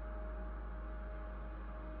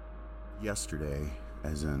 Yesterday,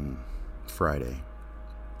 as in Friday,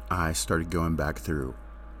 I started going back through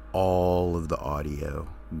all of the audio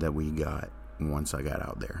that we got once I got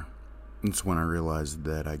out there. It's when I realized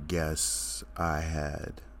that I guess I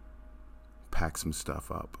had packed some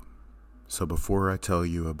stuff up. So before I tell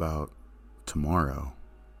you about tomorrow,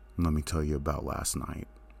 let me tell you about last night.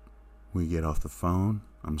 We get off the phone.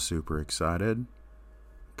 I'm super excited.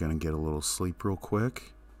 Gonna get a little sleep real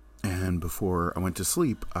quick. And before I went to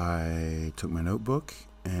sleep, I took my notebook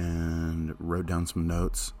and wrote down some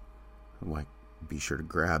notes. Like, be sure to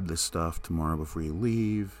grab this stuff tomorrow before you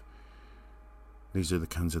leave. These are the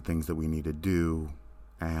kinds of things that we need to do,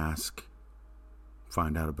 ask,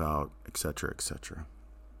 find out about, etc., etc.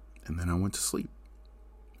 And then I went to sleep.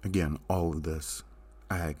 Again, all of this,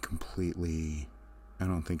 I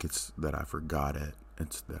don't think it's that I forgot it,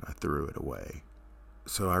 it's that I threw it away.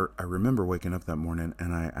 So I remember waking up that morning,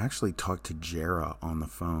 and I actually talked to Jera on the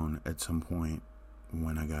phone at some point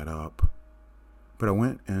when I got up. But I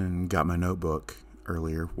went and got my notebook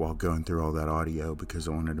earlier while going through all that audio because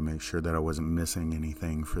I wanted to make sure that I wasn't missing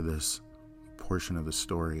anything for this portion of the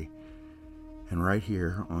story. And right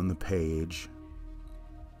here on the page,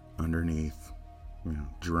 underneath,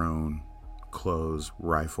 drone, clothes,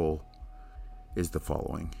 rifle, is the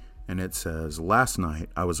following. And it says, last night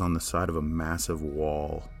I was on the side of a massive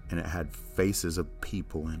wall and it had faces of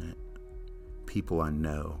people in it. People I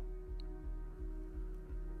know.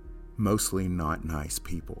 Mostly not nice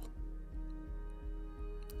people.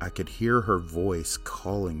 I could hear her voice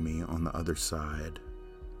calling me on the other side.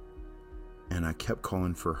 And I kept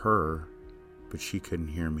calling for her, but she couldn't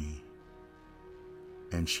hear me.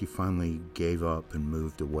 And she finally gave up and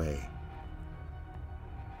moved away.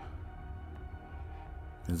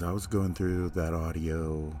 As I was going through that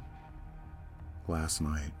audio last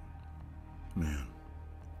night, man,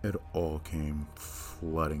 it all came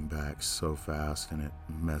flooding back so fast, and it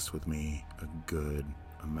messed with me a good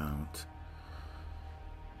amount.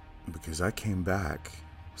 Because I came back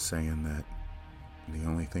saying that the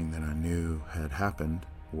only thing that I knew had happened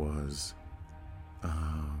was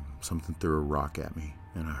something threw a rock at me,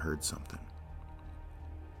 and I heard something.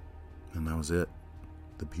 And that was it.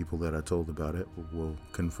 the people that I told about it will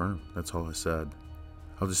confirm. That's all I said.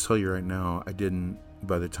 I'll just tell you right now,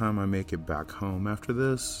 by the time I make it back home after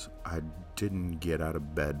this, I didn't get out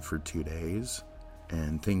of bed for 2 days,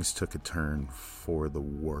 and things took a turn for the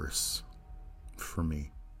worse for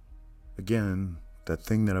me. Again, that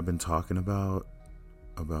thing that I've been talking about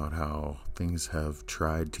how things have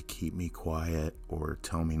tried to keep me quiet or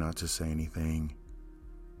tell me not to say anything,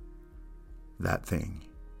 that thing,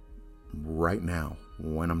 right now,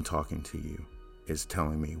 when I'm talking to you, is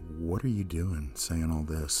telling me, what are you doing saying all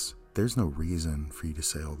this? There's no reason for you to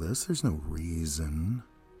say all this. There's no reason.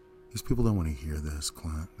 These people don't want to hear this,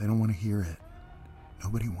 Clint. They don't want to hear it.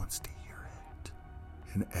 Nobody wants to hear it.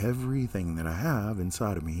 And everything that I have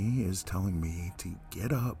inside of me is telling me to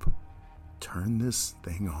get up, turn this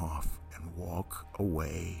thing off, and walk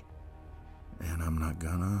away. And I'm not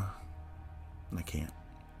gonna. I can't.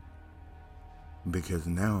 Because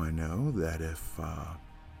now I know that if I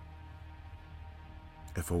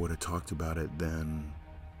would have talked about it then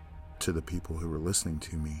to the people who were listening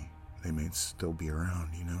to me, they may still be around,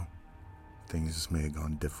 you know? Things may have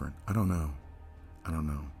gone different. I don't know.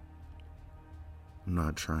 I'm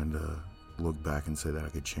not trying to look back and say that I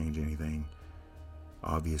could change anything.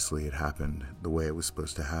 Obviously, it happened the way it was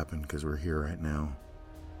supposed to happen because we're here right now.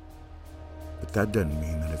 But that doesn't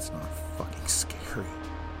mean that it's not fucking scary.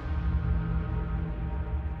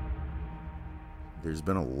 There's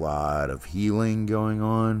been a lot of healing going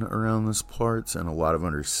on around this parts and a lot of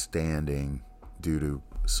understanding due to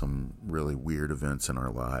some really weird events in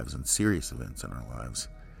our lives and serious events in our lives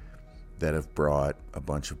that have brought a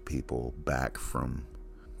bunch of people back from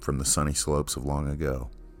the sunny slopes of long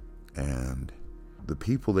ago. And the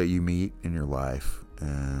people that you meet in your life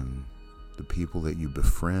and the people that you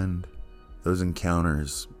befriend, those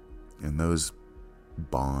encounters and those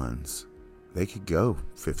bonds, they could go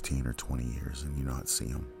 15 or 20 years and you not see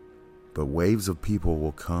them. But waves of people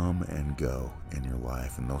will come and go in your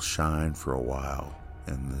life, and they'll shine for a while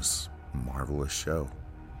in this marvelous show.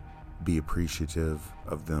 Be appreciative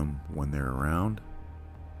of them when they're around,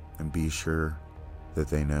 and be sure that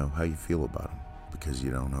they know how you feel about them, because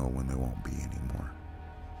you don't know when they won't be anymore.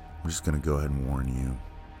 I'm just going to go ahead and warn you,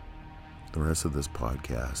 the rest of this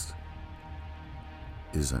podcast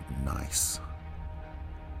isn't nice.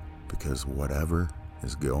 Because whatever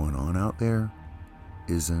is going on out there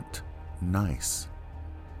isn't nice.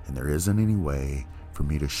 And there isn't any way for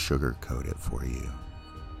me to sugarcoat it for you.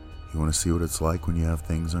 You want to see what it's like when you have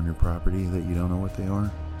things on your property that you don't know what they are?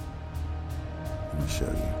 Let me show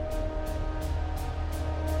you.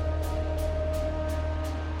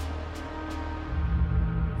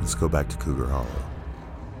 Let's go back to Cougar Hollow.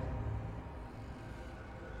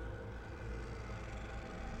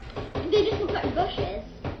 They just look like bushes.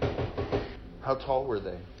 How tall were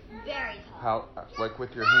they? Very tall. How, like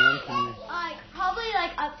with your hand, can you? Probably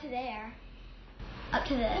like up to there. Up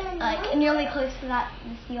to the, like nearly close to that,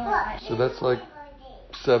 the ceiling. So that's like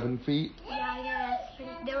 7 feet? Yeah, that's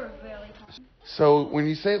pretty, they were really tall. So when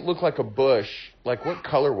you say it looked like a bush, like what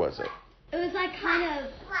color was it? It was like kind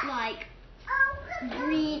of like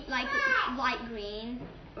green, like light green.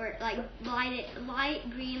 Or like light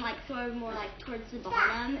green, like sort of more like towards the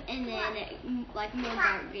bottom, and then like more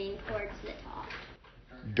dark green towards the top.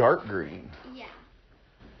 Dark green? Yeah.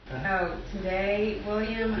 Oh, today,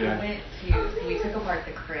 William, we took apart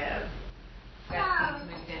the crib. Got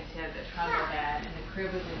things moved into the trundle bed, and the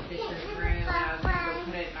crib was in Fisher's room, and I was going to go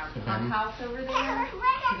put it in our pump house over there,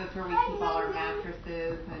 because that's where we keep all our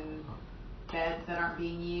mattresses and beds that aren't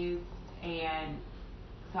being used. And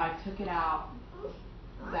so I took it out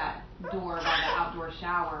that door by the outdoor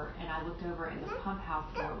shower, and I looked over and the pump house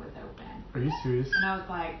door was open. Are you serious? And I was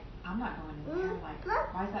like, I'm not going in there. Like,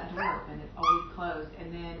 why is that door open? It's always closed.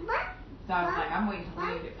 And then, so I was like, I'm waiting till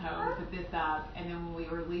William gets home to put this up. And then when we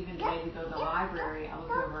were leaving today to go to the library, I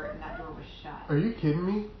looked over and that door was shut. Are you kidding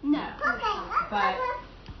me? No. But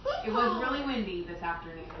it was really windy this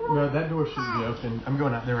afternoon. No, that door shouldn't be open. I'm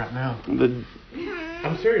going out there right now.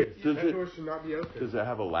 I'm serious. That door should not be open. Does it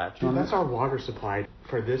have a latch Dude, on that's it? our water supply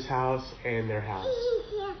for this house and their house.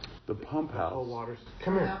 The pump house? Oh, water.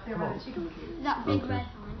 Come here. Come on. That big red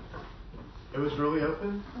one. It was really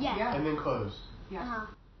open? Yeah. And then closed? Yeah.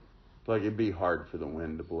 Like it'd be hard for the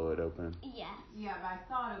wind to blow it open? Yeah. Yeah, but I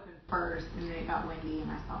saw it open first, and then it got windy,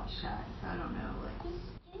 and I saw it shut. So I don't know, like.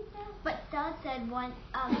 But Dad said when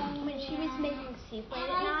she was making soup late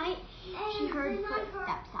at night, she heard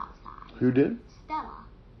footsteps outside. Who did? Stella.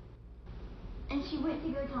 And she went to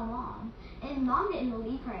go tell Mom. And Mom didn't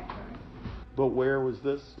believe her at first. But where was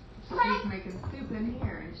this? So she was making soup in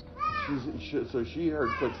here. So she heard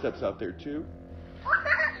footsteps out there too?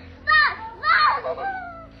 Stop!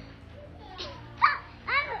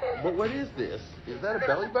 But what is this? Is that a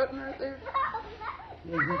belly button right there?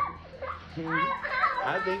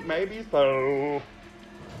 I think maybe so.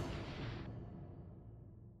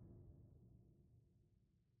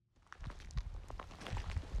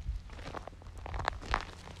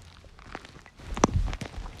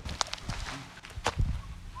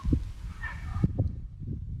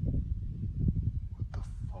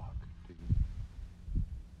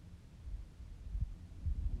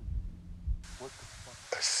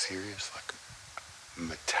 A serious, like,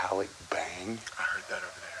 metallic bang? I heard that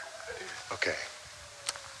over there. I did. Okay.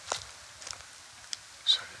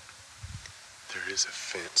 So there is a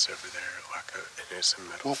fence over there, and it's a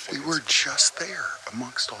metal fence. Well, we were just there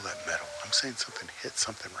amongst all that metal. I'm saying something hit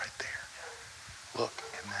something right there. Look,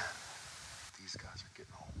 and then these guys are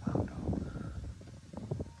getting all wound up.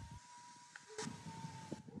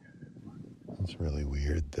 It's really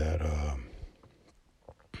weird that,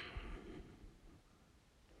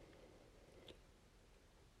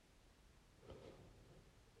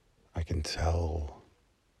 I can tell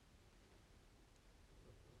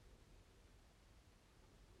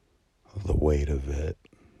the weight of it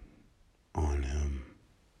on him.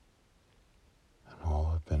 And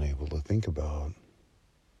all I've been able to think about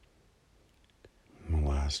in the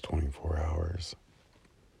last 24 hours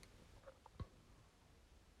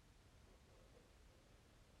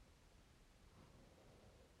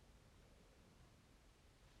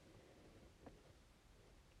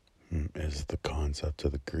is the concept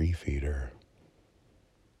of the grief eater.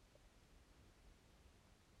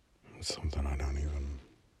 It's something I don't even...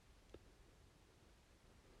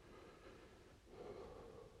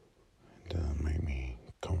 It doesn't make me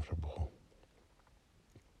comfortable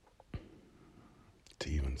to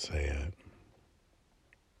even say it.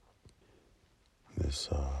 This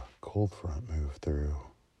cold front moved through,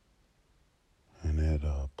 and it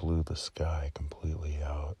blew the sky completely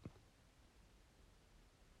out.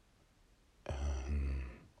 And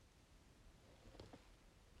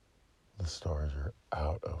the stars are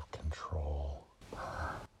out of control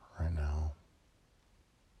right now.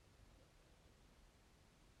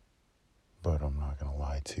 But I'm not gonna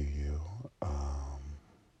lie to you.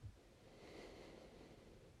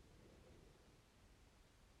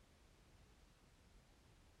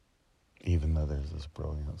 Even though there's this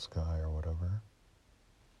brilliant sky or whatever,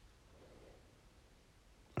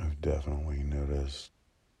 I've definitely noticed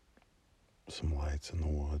some lights in the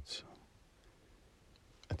woods.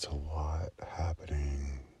 It's a lot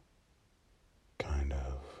happening kind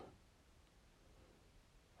of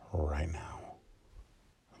right now.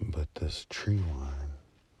 But this tree line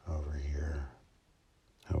over here,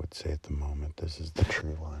 I would say at the moment this is the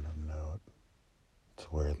tree line of note. It's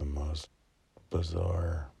where the most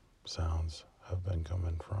bizarre sounds have been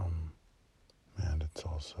coming from. And it's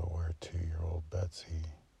also where 2-year-old Betsy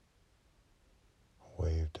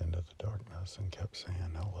waved into the darkness and kept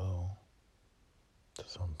saying hello to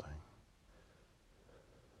something.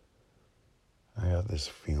 I got this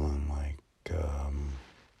feeling like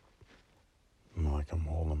I'm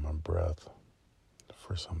holding my breath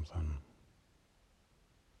for something.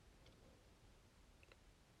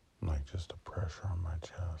 Like just a pressure on my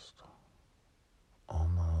chest.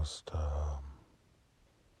 Almost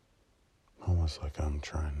like I'm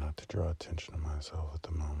trying not to draw attention to myself at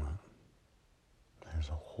the moment. There's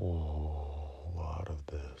a whole lot of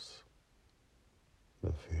this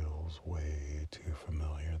that feels way too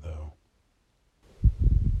familiar, though.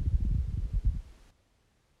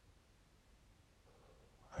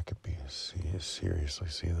 I could seriously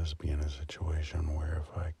see this being a situation where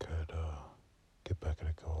if I could get Becca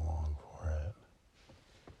to go along for it,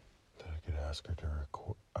 that I could ask her to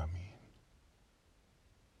record.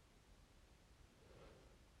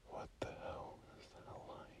 What the hell is that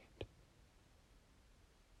light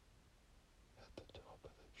at the top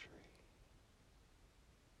of the tree?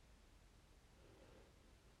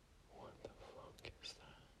 What the fuck is that?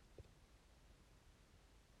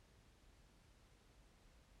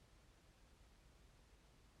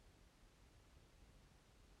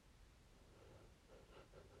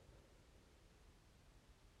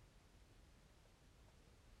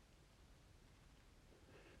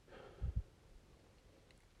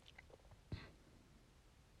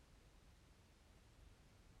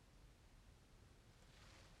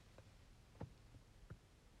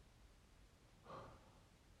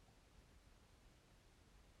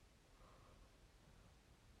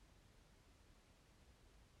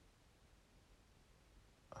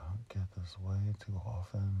 Get this way too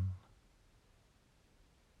often.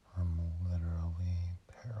 I'm literally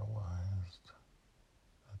paralyzed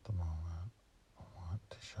at the moment. I want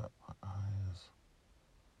to shut my eyes.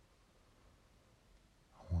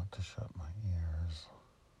 I want to to shut my ears.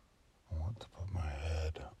 I want to put my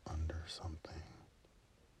head under something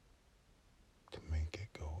to make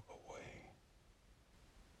it go away.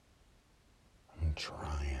 I'm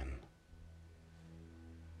trying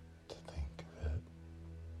to think of it.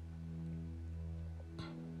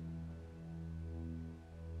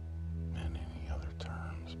 In any other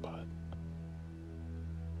terms, but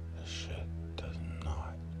this shit does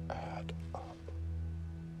not add up.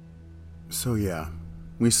 So yeah,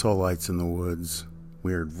 we saw lights in the woods,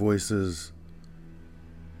 weird voices.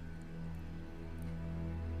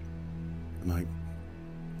 And I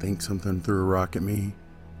think something threw a rock at me.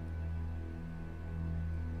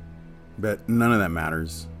 But none of that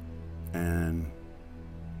matters. And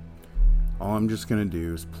all I'm just gonna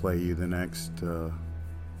do is play you the next,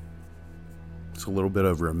 it's a little bit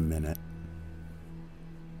over a minute.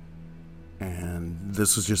 And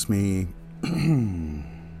this was just me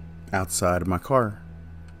outside of my car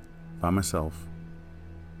by myself.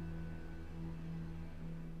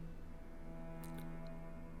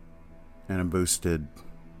 And I boosted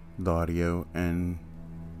the audio and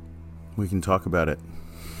we can talk about it.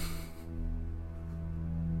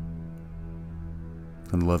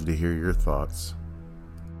 I'd love to hear your thoughts.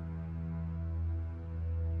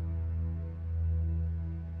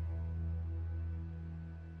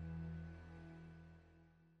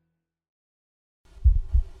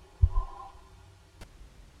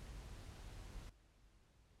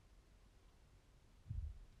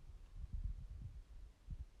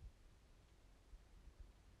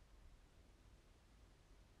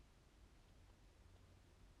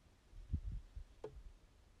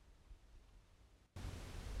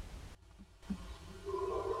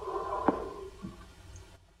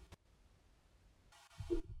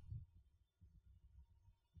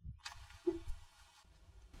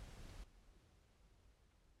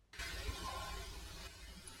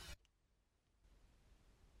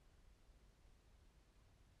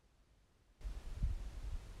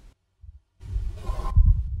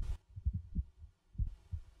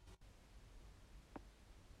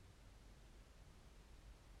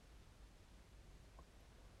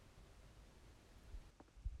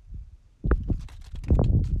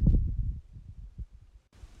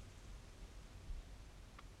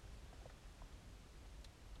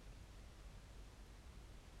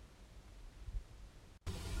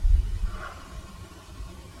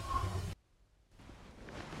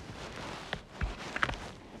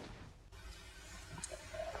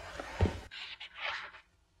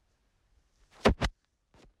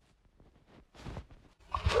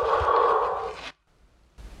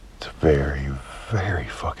 Very, very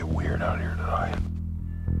fucking weird out here tonight.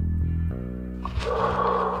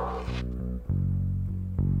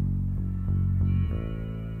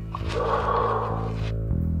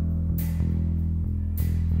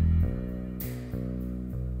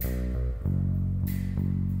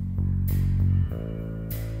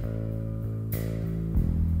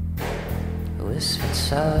 Whispered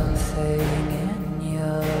something in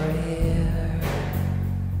your ear.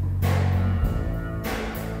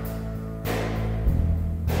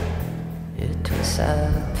 A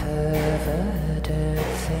perverted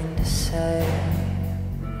thing to say,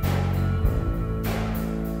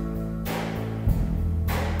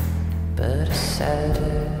 but I said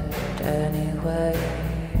it anyway.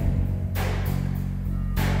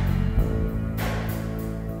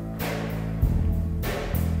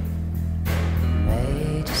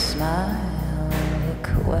 Made you smile and look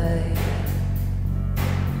away.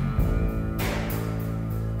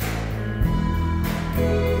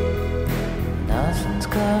 Nothing's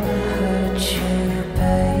gonna hurt you,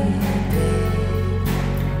 baby.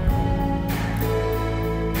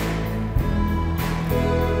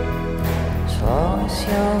 As long as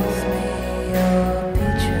you're with me, you'll be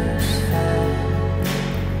just fine.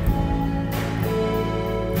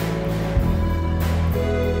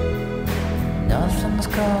 Nothing's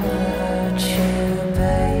gonna hurt you,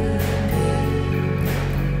 baby.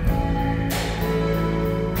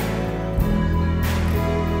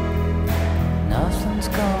 Nothing's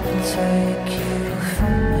gonna take you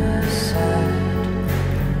from my side.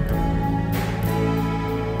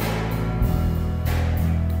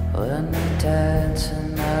 When we dance in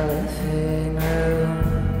my living room,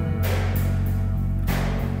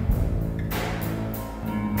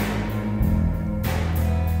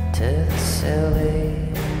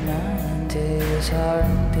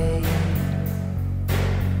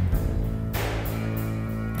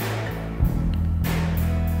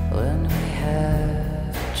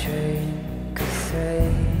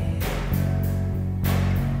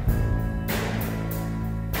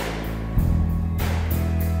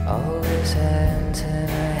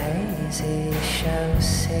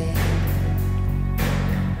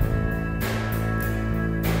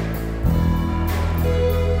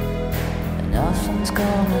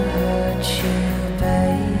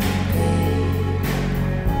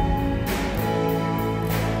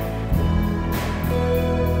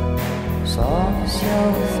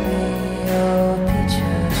 with me your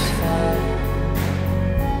peaches fell.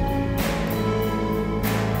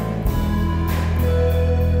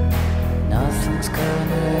 Nothing's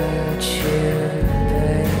gonna hurt you,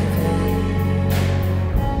 baby.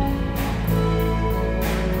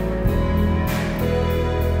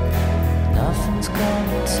 Nothing's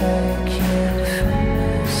gonna take you from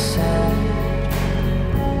this side.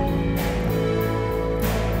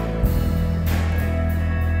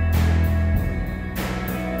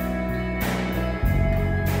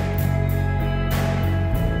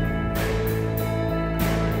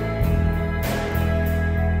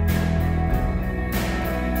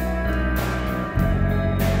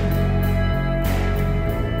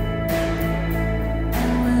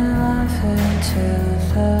 To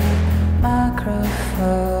the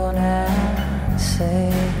microphone and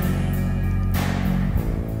say,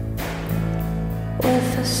 with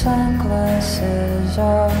the sunglasses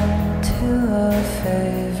on, to a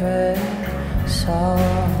favorite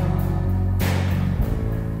song,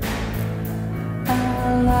 and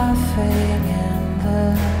we're laughing in the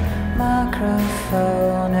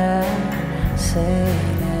microphone and singing.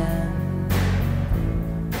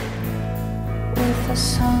 With the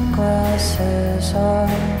sunglasses on,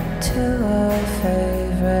 to a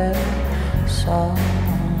favorite song.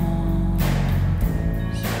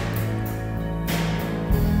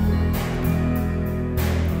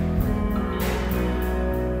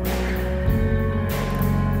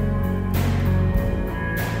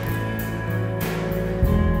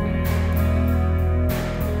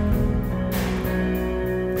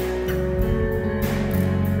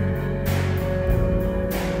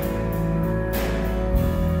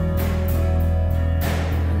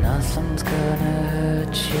 Nothing's gonna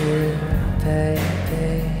hurt you,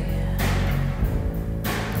 baby.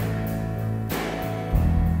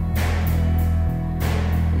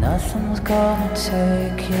 Nothing's gonna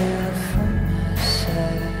take you from me.